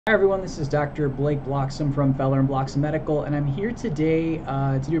Hi everyone, this is Dr. Blake Bloxham from Feller & Bloxham Medical, and I'm here today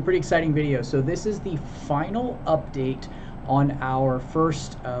to do a pretty exciting video. So this is the final update on our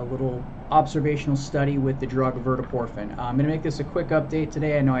first little observational study with the drug Verteporfin. I'm going to make this a quick update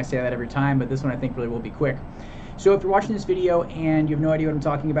today. I know I say that every time, but this one I think really will be quick. So if you're watching this video and you have no idea what I'm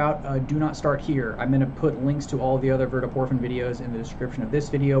talking about, do not start here. I'm going to put links to all the other Verteporfin videos in the description of this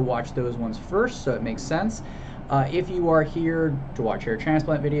video. Watch those ones first so it makes sense. If you are here to watch hair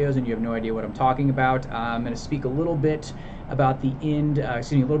transplant videos and you have no idea what I'm talking about, I'm going to speak a little bit about the end, a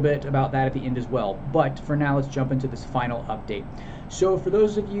little bit about that at the end as well. But for now, let's jump into this final update. So for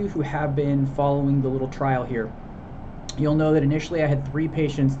those of you who have been following the little trial here, you'll know that initially I had 3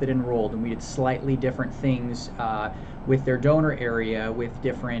 patients that enrolled, and we did slightly different things with their donor area, with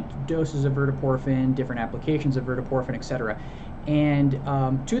different doses of Verteporfin, different applications of Verteporfin, etc. And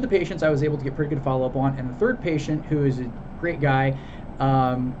 2 of the patients I was able to get pretty good follow-up on, and the 3rd patient, who is a great guy,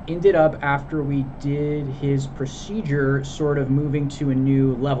 ended up, after we did his procedure, sort of moving to a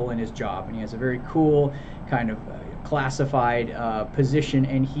new level in his job. And he has a very cool kind of classified position,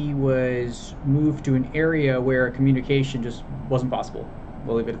 and he was moved to an area where communication just wasn't possible.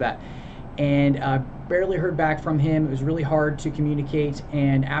 We'll leave it at that. And barely heard back from him. It was really hard to communicate,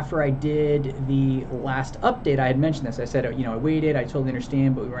 and after I did the last update, I had mentioned this. I said, I waited, I totally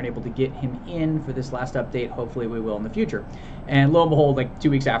understand, but we weren't able to get him in for this last update. Hopefully we will in the future. And lo and behold, like 2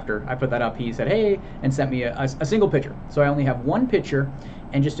 weeks after I put that up, he said, hey, and sent me a single picture. So I only have 1 picture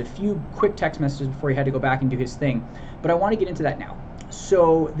and just a few quick text messages before he had to go back and do his thing. But I want to get into that now.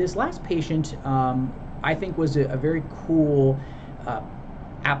 So this last patient, I think, was a very cool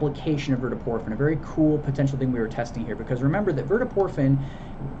application of Verteporfin, a very cool potential thing we were testing here, because remember that Verteporfin,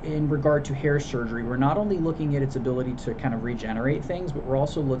 in regard to hair surgery, we're not only looking at its ability to kind of regenerate things, but we're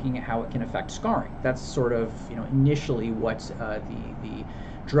also looking at how it can affect scarring. That's sort of initially what the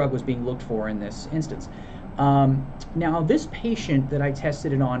drug was being looked for in this instance. Now this patient that I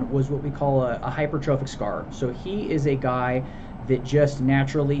tested it on was what we call a hypertrophic scar. So he is a guy that just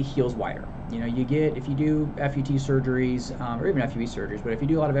naturally heals wider. You get, if you do FUT surgeries, or even FUE surgeries, but if you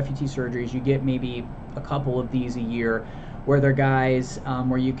do a lot of FUT surgeries, you get maybe a couple of these a year, where they're guys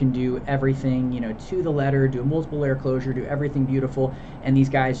where you can do everything, to the letter, do a multiple layer closure, do everything beautiful, and these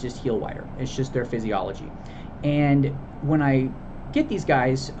guys just heal wider. It's just their physiology. And when I get these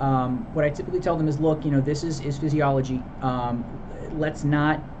guys, what I typically tell them is, look, this is physiology. Let's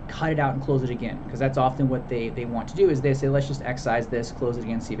not cut it out and close it again, because that's often what they want to do, is they say, let's just excise this, close it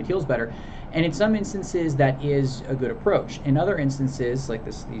again, see if it heals better. And in some instances that is a good approach. In other instances, like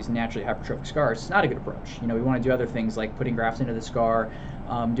these naturally hypertrophic scars, it's not a good approach. We want to do other things like putting grafts into the scar,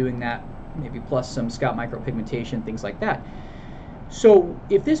 doing that maybe plus some scalp micropigmentation, things like that. So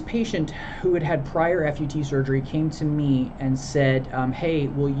if this patient who had had prior FUT surgery came to me and said, hey,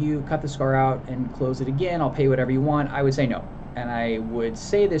 will you cut the scar out and close it again? I'll pay whatever you want. I would say no. And I would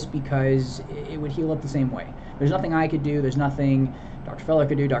say this because it would heal up the same way. There's nothing I could do. There's nothing Dr. Feller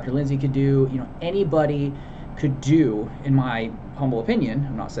could do, Dr. Lindsay could do, anybody could do, in my humble opinion.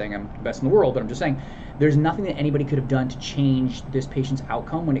 I'm not saying I'm the best in the world, but I'm just saying there's nothing that anybody could have done to change this patient's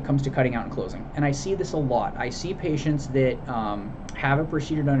outcome when it comes to cutting out and closing. And I see this a lot. I see patients that have a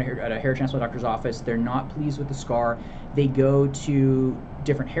procedure done at a hair transplant doctor's office. They're not pleased with the scar. They go to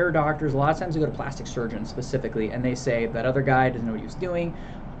different hair doctors. A lot of times they go to plastic surgeons specifically, and they say, that other guy doesn't know what he was doing.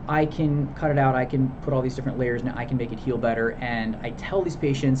 I can cut it out, I can put all these different layers, and I can make it heal better. And I tell these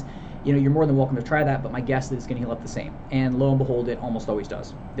patients, you're more than welcome to try that, but my guess is that it's going to heal up the same. And lo and behold, it almost always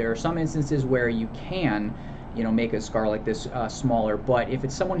does. There are some instances where you can, make a scar like this smaller, but if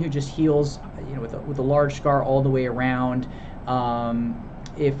it's someone who just heals, with a large scar all the way around,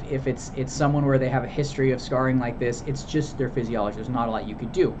 if it's someone where they have a history of scarring like this, it's just their physiology. There's not a lot you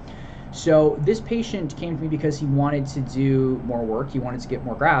could do. So this patient came to me because he wanted to do more work, he wanted to get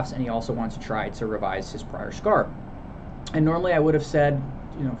more grafts, and he also wanted to try to revise his prior scar. And normally I would have said,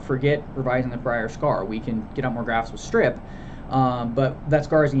 forget revising the prior scar. We can get out more grafts with strip, but that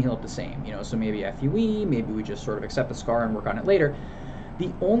scar is going to heal up the same. So maybe FUE, maybe we just sort of accept the scar and work on it later.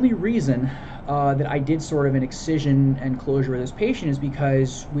 The only reason that I did sort of an excision and closure with this patient is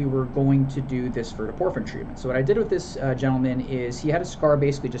because we were going to do this Verteporfin treatment. So what I did with this gentleman is he had a scar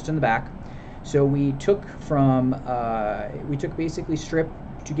basically just in the back. So we took basically strip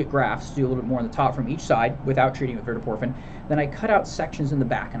to get grafts, do a little bit more on the top from each side without treating with Verteporfin. Then I cut out sections in the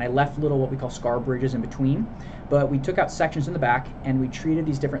back, and I left little what we call scar bridges in between. But we took out sections in the back, and we treated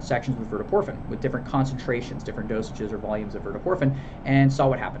these different sections with Verteporfin, with different concentrations, different dosages or volumes of Verteporfin, and saw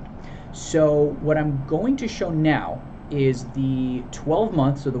what happened. So what I'm going to show now is the 12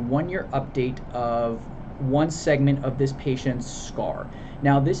 months, so the 1-year update of one segment of this patient's scar.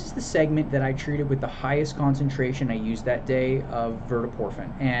 Now, this is the segment that I treated with the highest concentration I used that day of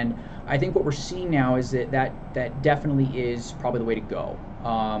verteporfin. And I think what we're seeing now is that definitely is probably the way to go.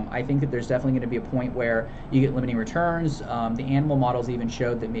 I think that there's definitely going to be a point where you get limiting returns. The animal models even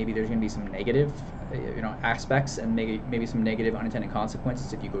showed that maybe there's going to be some negative, aspects and maybe some negative unintended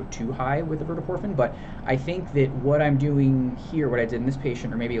consequences if you go too high with the verteporfin. But I think that what I'm doing here, what I did in this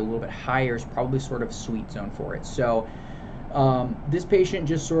patient, or maybe a little bit higher, is probably sort of a sweet zone for it. So this patient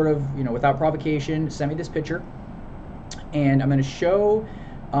just sort of, without provocation, sent me this picture, and I'm going to show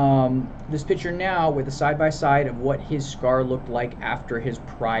this picture now with a side-by-side of what his scar looked like after his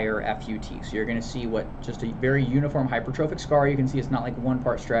prior FUT. So you're going to see just a very uniform hypertrophic scar. You can see it's not like one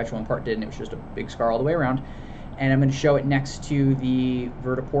part stretched, one part didn't. It was just a big scar all the way around. And I'm going to show it next to the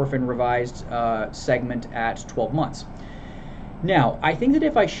verteporfin revised segment at 12 months. Now, I think that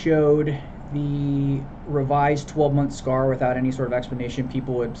if I showed the revised 12-month scar without any sort of explanation,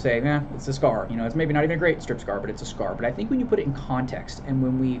 people would say, it's a scar. It's maybe not even a great strip scar, but it's a scar. But I think when you put it in context, and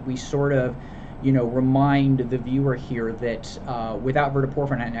when we sort of, remind the viewer here that without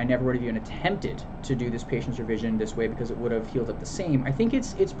verteporfin, I never would have even attempted to do this patient's revision this way because it would have healed up the same. I think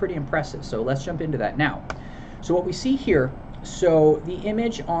it's pretty impressive. So let's jump into that now. So what we see here, so the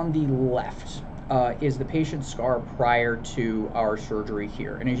image on the left is the patient's scar prior to our surgery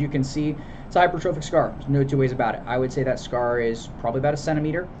here. And as you can see, it's a hypertrophic scar. There's no two ways about it. I would say that scar is probably about 1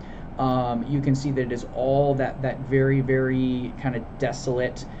 centimeter. You can see that it is all that very, very kind of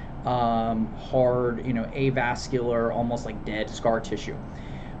desolate, hard, avascular, almost like dead scar tissue.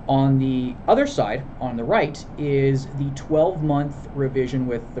 On the other side, on the right, is the 12-month revision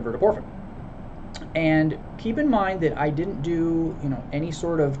with the verteporfin. And keep in mind that I didn't do, any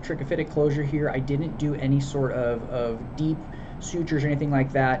sort of trichophytic closure here. I didn't do any sort of deep sutures or anything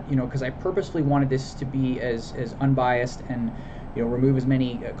like that, because I purposefully wanted this to be as unbiased and, remove as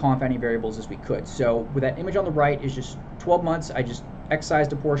many confounding variables as we could. So with that image on the right is just 12 months. I just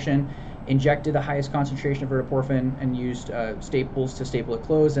excised a portion, injected the highest concentration of verteporfin, and used staples to staple it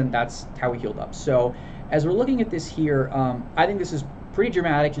closed, and that's how we healed up. So as we're looking at this here, I think this is pretty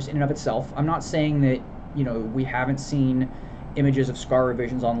dramatic just in and of itself. I'm not saying that, we haven't seen images of scar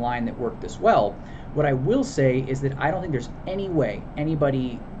revisions online that work this well. What I will say is that I don't think there's any way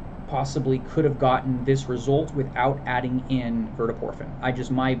anybody possibly could have gotten this result without adding in verteporfin.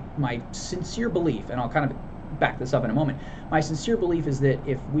 My sincere belief, and I'll kind of back this up in a moment, my sincere belief is that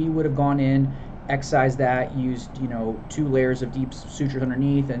if we would have gone in, excised that, used 2 layers of deep sutures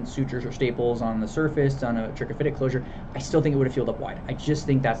underneath and sutures or staples on the surface, done a trichophytic closure, I still think it would have healed up wide. I just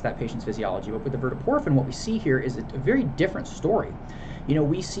think that's that patient's physiology. But with the verteporfin, what we see here is a very different story.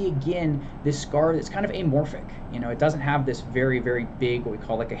 We see again this scar that's kind of amorphic. It doesn't have this very, very big, what we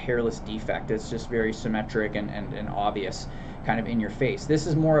call like a hairless defect. It's just very symmetric and obvious kind of in your face. This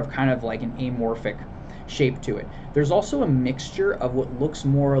is more of kind of like an amorphic shape to it. There's also a mixture of what looks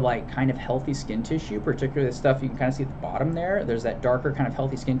more like kind of healthy skin tissue, particularly the stuff you can kind of see at the bottom there. There's that darker kind of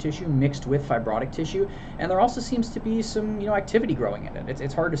healthy skin tissue mixed with fibrotic tissue, and there also seems to be some activity growing in it.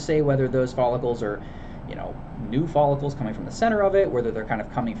 It's hard to say whether those follicles are new follicles coming from the center of it, whether they're kind of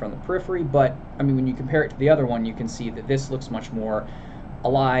coming from the periphery, but I mean, when you compare it to the other one, you can see that this looks much more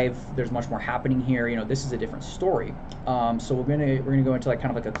alive. There's much more happening here. This is a different story. So we're gonna go into like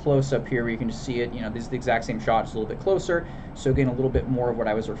kind of like a close-up here where you can just see it. This is the exact same shot, just a little bit closer. So again, a little bit more of what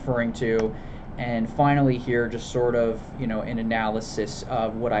I was referring to. And finally here, just sort of an analysis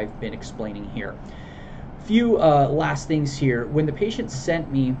of what I've been explaining here. Few last things here. When the patient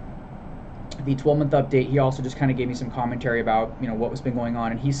sent me the 12-month update, he also just kind of gave me some commentary about what was been going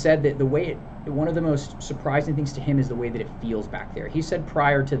on, and he said that one of the most surprising things to him is the way that it feels back there. He said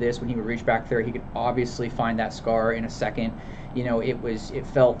prior to this, when he would reach back there, he could obviously find that scar in a second. It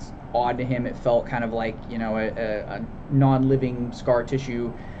felt odd to him. It felt kind of like a non-living scar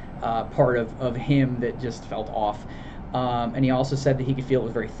tissue part of him that just felt off. And he also said that he could feel it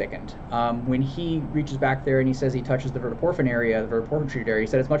was very thickened. When he reaches back there and he says he touches the verteporfin area, the verteporfin treated area, he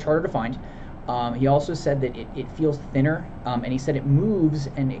said it's much harder to find. He also said that it feels thinner, and he said it moves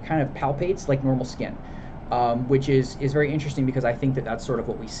and it kind of palpates like normal skin, which is very interesting because I think that that's sort of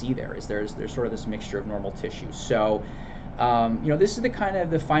what we see there, is there's sort of this mixture of normal tissue. So, this is the kind of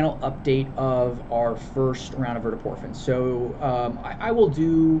the final update of our first round of verteporfin. So I will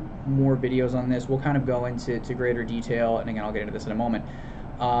do more videos on this. We'll kind of go into greater detail, and again, I'll get into this in a moment.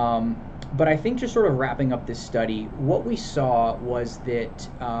 But I think just sort of wrapping up this study, what we saw was that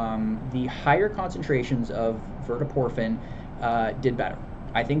the higher concentrations of verteporfin did better.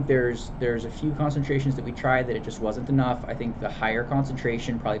 I think there's a few concentrations that we tried that it just wasn't enough. I think the higher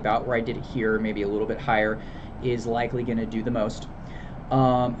concentration, probably about where I did it here, maybe a little bit higher, is likely going to do the most.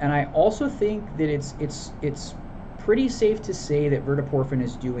 And I also think that it's pretty safe to say that Verteporfin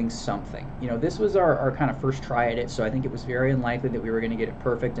is doing something. You know, this was our kind of first try at it, so I think it was very unlikely that we were going to get it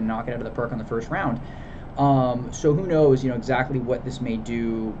perfect and knock it out of the park on the first round. So who knows, you know, exactly what this may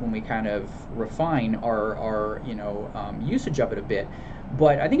do when we kind of refine our usage of it a bit.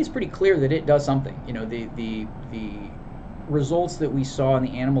 But I think it's pretty clear that it does something. You know, the results that we saw in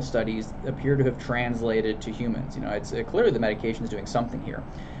the animal studies appear to have translated to humans. You know, it's clearly the medication is doing something here.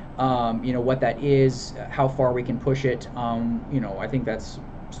 You know, what that is, how far we can push it, you know, I think that's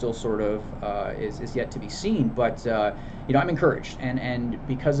still sort of is yet to be seen. But you know, I'm encouraged, and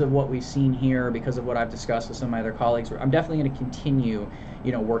because of what we've seen here, because of what I've discussed with some of my other colleagues, I'm definitely going to continue,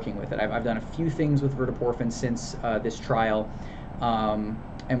 you know, working with it. I've done a few things with Verteporfin since this trial.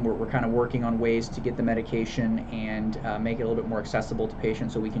 And we're kind of working on ways to get the medication and make it a little bit more accessible to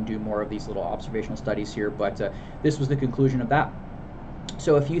patients so we can do more of these little observational studies here. But this was the conclusion of that.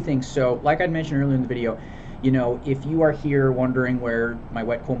 So a few things. So like I'd mentioned earlier in the video, you know, if you are here wondering where my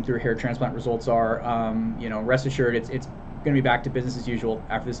wet comb through hair transplant results are, you know, rest assured it's going to be back to business as usual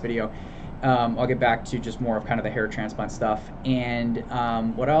after this video. I'll get back to just more of kind of the hair transplant stuff. And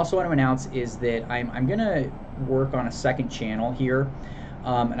what I also want to announce is that I'm going to work on a second channel here.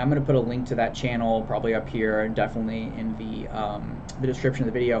 And I'm going to put a link to that channel probably up here and definitely in the description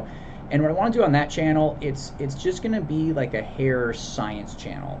of the video. And what I want to do on that channel, it's just going to be like a hair science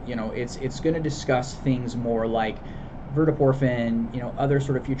channel. You know, it's going to discuss things more like Verteporfin, you know, other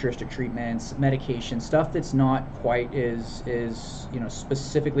sort of futuristic treatments, medication, stuff that's not quite as you know,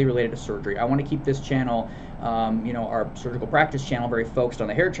 specifically related to surgery. I want to keep this channel, you know, our surgical practice channel, very focused on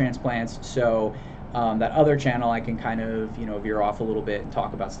the hair transplants. So that other channel I can kind of, you know, veer off a little bit and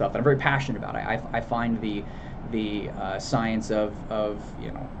talk about stuff that I'm very passionate about. I find the science of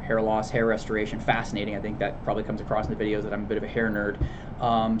you know, hair loss, hair restoration fascinating. I think that probably comes across in the videos that I'm a bit of a hair nerd.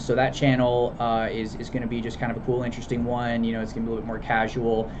 So that channel is going to be just kind of a cool, interesting one. You know, it's going to be a little bit more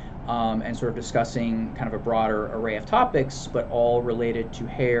casual and sort of discussing kind of a broader array of topics, but all related to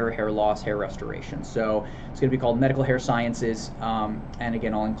hair, hair loss, hair restoration. So it's going to be called Medical Hair Sciences, and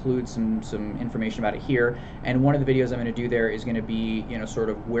again, I'll include some information about it here. And one of the videos I'm going to do there is going to be, you know, sort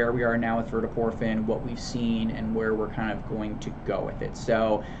of where we are now with Verteporfin, what we've seen, and where we're kind of going to go with it.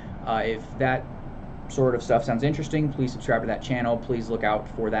 So if that sort of stuff sounds interesting, please subscribe to that channel. Please look out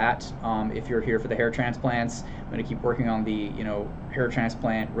for that. If you're here for the hair transplants, I'm going to keep working on the, you know, hair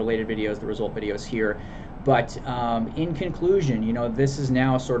transplant related videos, the result videos here. But in conclusion, you know, this is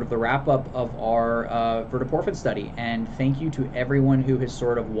now sort of the wrap up of our Verteporfin study, and thank you to everyone who has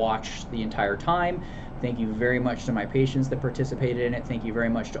sort of watched the entire time. Thank you very much to my patients that participated in it. Thank you very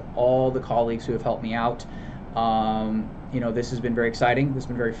much to all the colleagues who have helped me out. You know, this has been very exciting, this has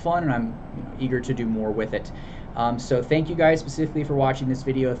been very fun, and I'm, you know, eager to do more with it. So thank you guys specifically for watching this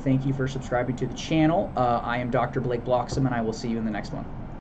video. Thank you for subscribing to the channel. I am Dr. Blake Bloxham, and I will see you in the next one.